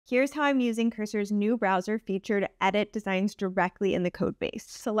Here's how I'm using Cursor's new browser feature to edit designs directly in the code base.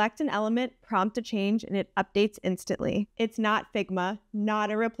 Select an element, prompt a change, and it updates instantly. It's not Figma,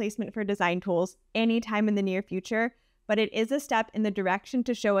 not a replacement for design tools anytime in the near future, but it is a step in the direction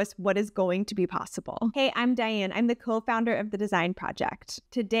to show us what is going to be possible. Hey, I'm Diane. I'm the co-founder of the Design Project.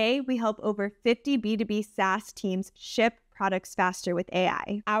 Today, we help over 50 B2B SaaS teams ship products faster with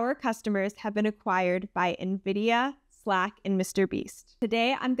AI. Our customers have been acquired by NVIDIA, Slack, and MrBeast.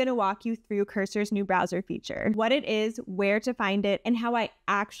 Today, I'm going to walk you through Cursor's new browser feature, what it is, where to find it, and how I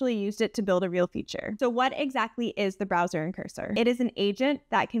actually used it to build a real feature. So what exactly is the browser in Cursor? It is an agent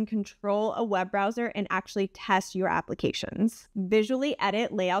that can control a web browser and actually test your applications, visually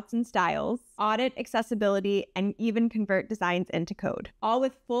edit layouts and styles, audit accessibility, and even convert designs into code, all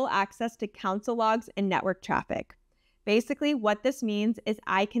with full access to console logs and network traffic. Basically, what this means is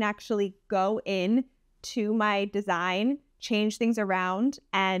I can actually go in to my design, change things around,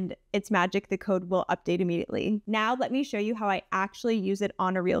 and it's magic, the code will update immediately. Now let me show you how I actually use it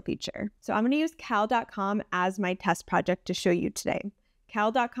on a real feature. So I'm going to use cal.com as my test project to show you today.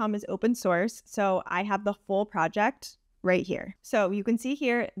 Cal.com is open source, so I have the full project right here. So you can see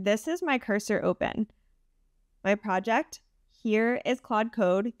here, this is my Cursor open. My project, here is Claude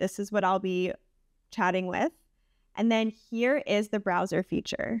Code. This is what I'll be chatting with. And then here is the browser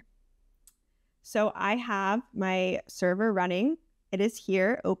feature. So I have my server running. It is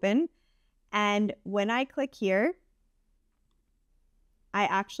here, open. And when I click here, I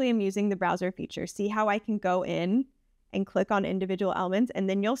actually am using the browser feature. See how I can go in and click on individual elements. And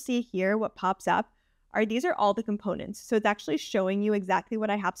then you'll see here what pops up these are all the components. So it's actually showing you exactly what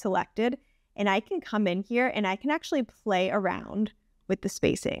I have selected. And I can come in here and I can actually play around with the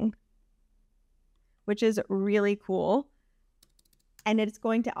spacing, which is really cool. And it's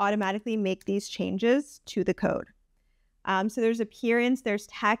going to automatically make these changes to the code. So there's appearance, there's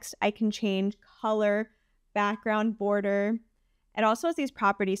text. I can change color, background, border. It also has these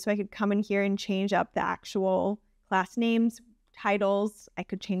properties, so I could come in here and change up the actual class names, titles. I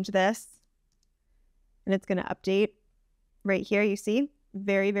could change this, and it's going to update right here. You see,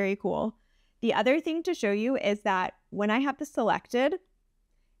 very, very cool. The other thing to show you is that when I have this selected,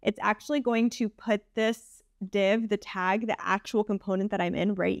 it's actually going to put this div, the tag, the actual component that I'm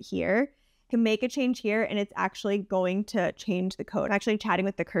in right here, can make a change here, and it's actually going to change the code. I'm actually chatting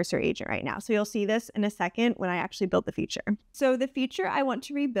with the Cursor agent right now. So you'll see this in a second when I actually build the feature. So the feature I want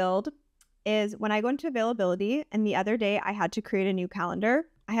to rebuild is when I go into availability, and the other day I had to create a new calendar.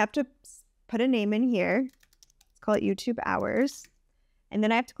 I have to put a name in here. Let's call it YouTube hours. And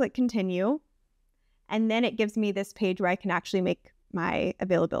then I have to click continue. And then it gives me this page where I can actually make my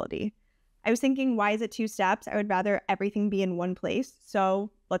availability. I was thinking, why is it 2 steps? I would rather everything be in one place.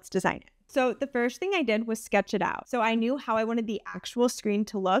 So let's design it. So the first thing I did was sketch it out. So I knew how I wanted the actual screen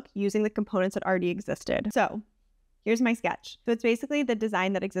to look using the components that already existed. So here's my sketch. So it's basically the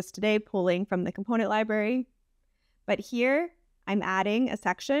design that exists today, pulling from the component library. But here I'm adding a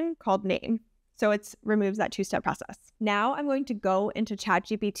section called name. So it removes that 2-step process. Now I'm going to go into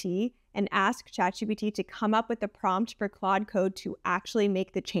ChatGPT and ask ChatGPT to come up with a prompt for Claude Code to actually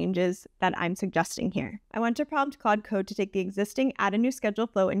make the changes that I'm suggesting here. I want to prompt Claude Code to take the existing add a new schedule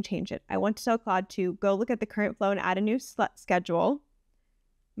flow and change it. I want to tell Claude to go look at the current flow and add a new schedule.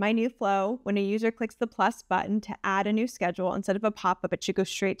 My new flow, when a user clicks the plus button to add a new schedule, instead of a pop-up, it should go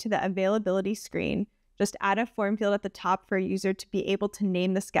straight to the availability screen. Just add a form field at the top for a user to be able to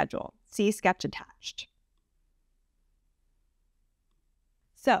name the schedule. See sketch attached.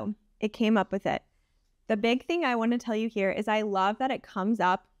 So it came up with it. The big thing I want to tell you here is I love that it comes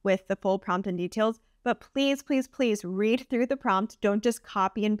up with the full prompt and details, but please, please, please read through the prompt. Don't just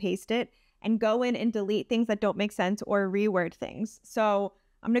copy and paste it and go in and delete things that don't make sense or reword things. So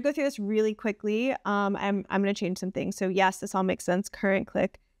I'm going to go through this really quickly. I'm going to change some things. So yes, this all makes sense. Current,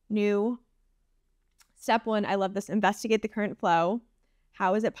 click new. Step 1, I love this. Investigate the current flow.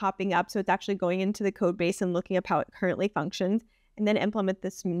 How is it popping up? So it's actually going into the code base and looking up how it currently functions. And then implement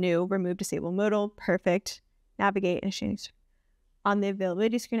this new remove disable modal. Perfect. Navigate and change. On the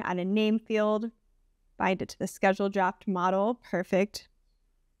availability screen, add a name field. Bind it to the schedule draft model. Perfect.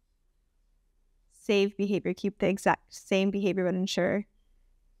 Save behavior. Keep the exact same behavior but ensure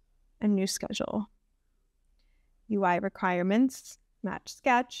a new schedule. UI requirements. Match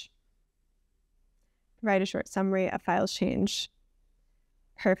sketch. Provide a short summary of files change.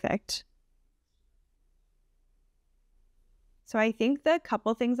 Perfect. So I think the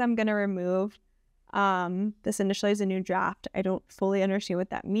couple things I'm going to remove, this initialize a new draft. I don't fully understand what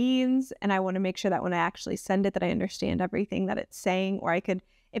that means. And I want to make sure that when I actually send it, that I understand everything that it's saying, or I could,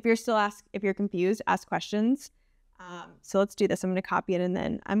 if you're confused, ask questions. So let's do this. I'm going to copy it and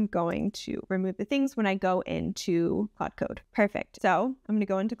then I'm going to remove the things when I go into Claude Code. Perfect. So I'm going to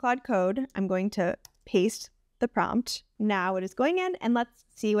go into Claude Code. I'm going to paste the prompt. Now it is going in and let's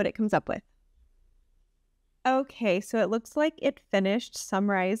see what it comes up with. Okay, so it looks like it finished,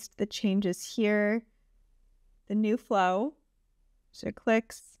 summarized the changes here, the new flow. So it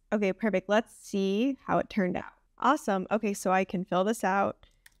clicks. Okay, perfect. Let's see how it turned out. Awesome. Okay, so I can fill this out.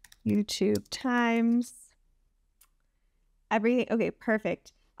 YouTube times everything. Okay,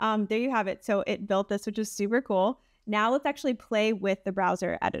 perfect. There you have it. So it built this, which is super cool. Now let's actually play with the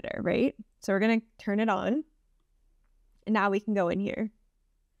browser editor, right? So we're going to turn it on. And now we can go in here.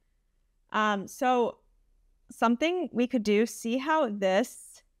 So something we could do, see how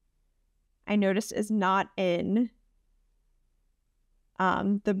this, I noticed, is not in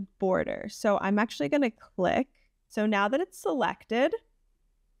the border. So I'm actually going to click. So now that it's selected,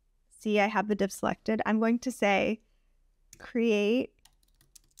 see I have the div selected, I'm going to say create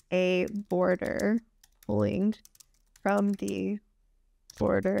a border pulling from the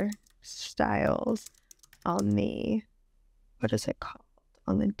border styles on the, what is it called?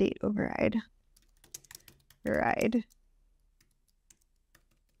 On the date override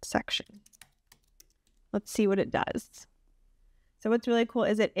section. Let's see what it does. So what's really cool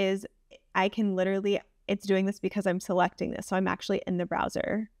is I can literally, it's doing this because I'm selecting this. So I'm actually in the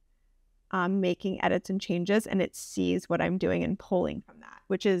browser making edits and changes, and it sees what I'm doing and pulling from that,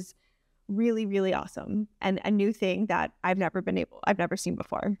 which is really, really awesome. And a new thing that I've never seen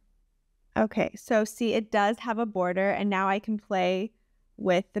before. Okay, so see, it does have a border, and now I can play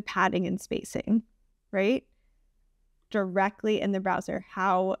with the padding and spacing, right? Directly in the browser.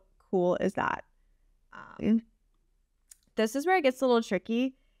 How cool is that? This is where it gets a little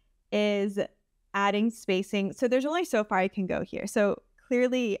tricky, is adding spacing. So there's only so far I can go here. So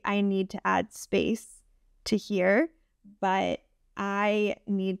clearly I need to add space to here, but I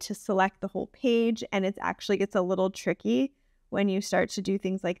need to select the whole page, and it actually gets a little tricky when you start to do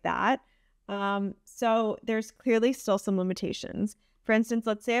things like that. So there's clearly still some limitations. For instance,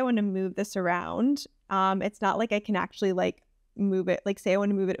 let's say I want to move this around. It's not like I can actually like move it. Like say I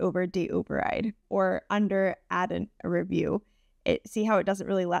want to move it over date override or under add a review. See how it doesn't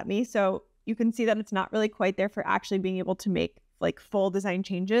really let me. So you can see that it's not really quite there for actually being able to make like full design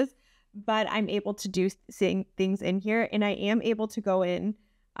changes, but I'm able to do things in here, and I am able to go in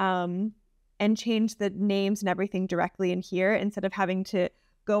and change the names and everything directly in here instead of having to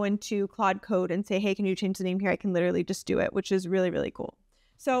go into Claude Code and say, hey, can you change the name here? I can literally just do it, which is really, really cool.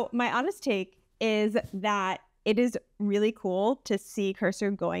 So my honest take is that it is really cool to see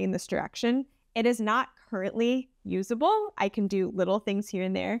cursor going in this direction. It is not currently usable. I can do little things here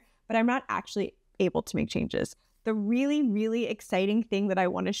and there, but I'm not actually able to make changes. The really, really exciting thing that I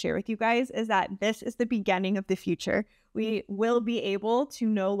want to share with you guys is that this is the beginning of the future. We will be able to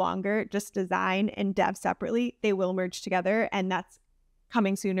no longer just design and dev separately. They will merge together, and that's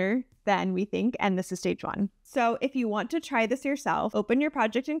coming sooner than we think, and this is stage one. So if you want to try this yourself, open your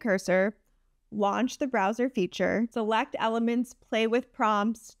project in Cursor, launch the browser feature, select elements, play with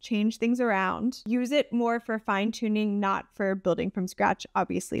prompts, change things around. Use it more for fine-tuning, not for building from scratch,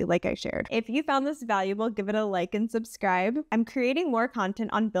 obviously, like I shared. If you found this valuable, give it a like and subscribe. I'm creating more content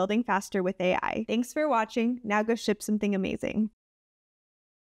on building faster with AI. Thanks for watching. Now go ship something amazing.